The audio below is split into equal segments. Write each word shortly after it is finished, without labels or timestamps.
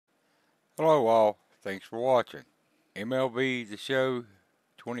Hello all, thanks for watching. MLB The Show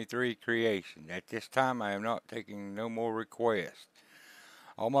 23 Creation. At this time I am not taking no more requests.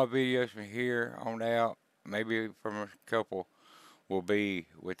 All my videos from here on out, maybe from a couple, will be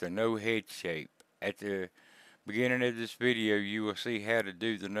with a no head shape. At the beginning of this video you will see how to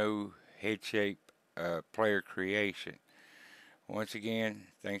do the no head shape player creation. Once again,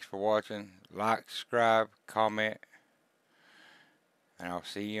 thanks for watching. Like, subscribe, comment, and I'll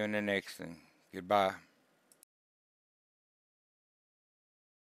see you in the next one. Goodbye.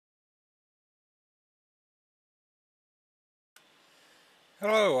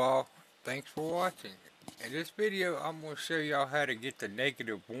 Hello all, thanks for watching. In this video I'm going to show y'all how to get the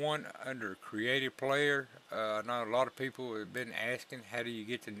 -1 under creative player. I know a lot of people have been asking how do you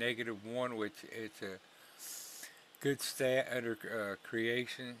get the -1, which it's a good stat under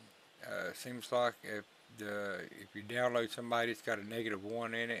creation. Seems like if you download somebody that's got a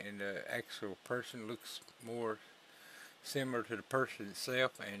 -1 in it and the actual person looks more similar to the person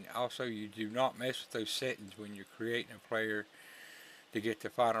itself, and also you do not mess with those settings when you're creating a player to get the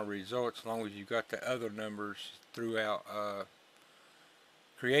final results, as long as you got the other numbers throughout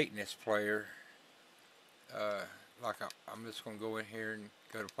creating this player. Like I'm just going to go in here and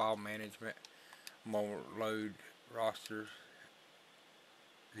go to file management. I'm going to load rosters,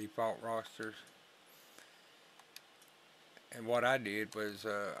 default rosters. And what I did was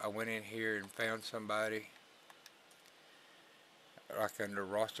I went in here and found somebody like under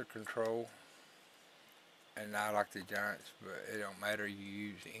roster control. And I like the Giants, but it don't matter. You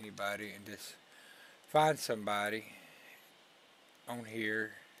use anybody and just find somebody on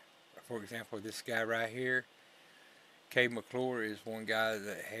here. For example, this guy right here, K. McClure, is one guy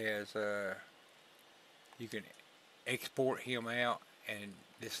that has, you can export him out and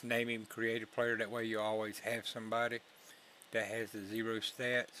just name him creative player. That way you always have somebody that has the 0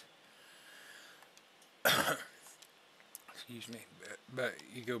 stats. Excuse me. But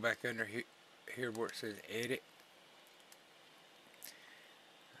you go back under here where it says edit.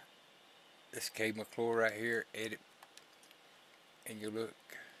 This K. McClure right here, edit. And you look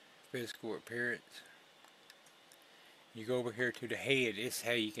physical appearance. You go over here to the head. This is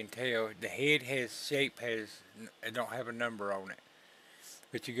how you can tell. The head it don't have a number on it.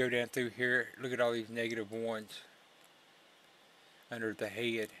 But you go down through here, look at all these -1s under the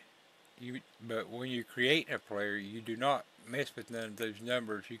head. But when you create a player, you do not mess with none of those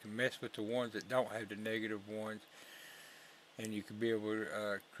numbers. You can mess with the ones that don't have the -1s, and you can be able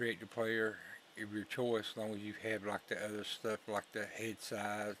to create the player of your choice, as long as you have like the other stuff, like the head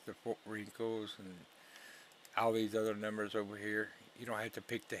size, the foot wrinkles, and all these other numbers over here. You don't have to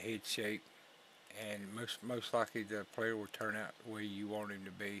pick the head shape, and most likely the player will turn out the way you want him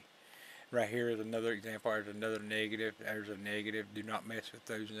to be. Right here is another example. There's another negative. There's a negative. Do not mess with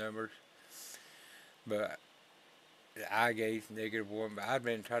those numbers. But the eye gaze -1. But I've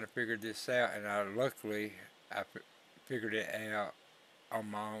been trying to figure this out, and luckily I figured it out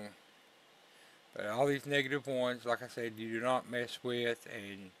on my own. But all these -1s, like I said, you do not mess with,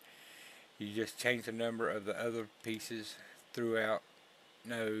 and you just change the number of the other pieces throughout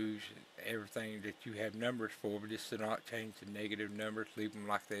nose, everything that you have numbers for, but just do not change the negative numbers. Leave them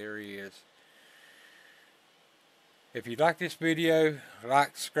like there is. If you like this video,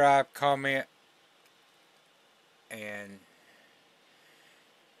 like, subscribe, comment, and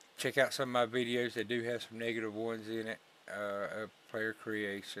check out some of my videos that do have some -1s in it of player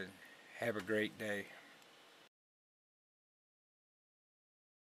creation. Have a great day.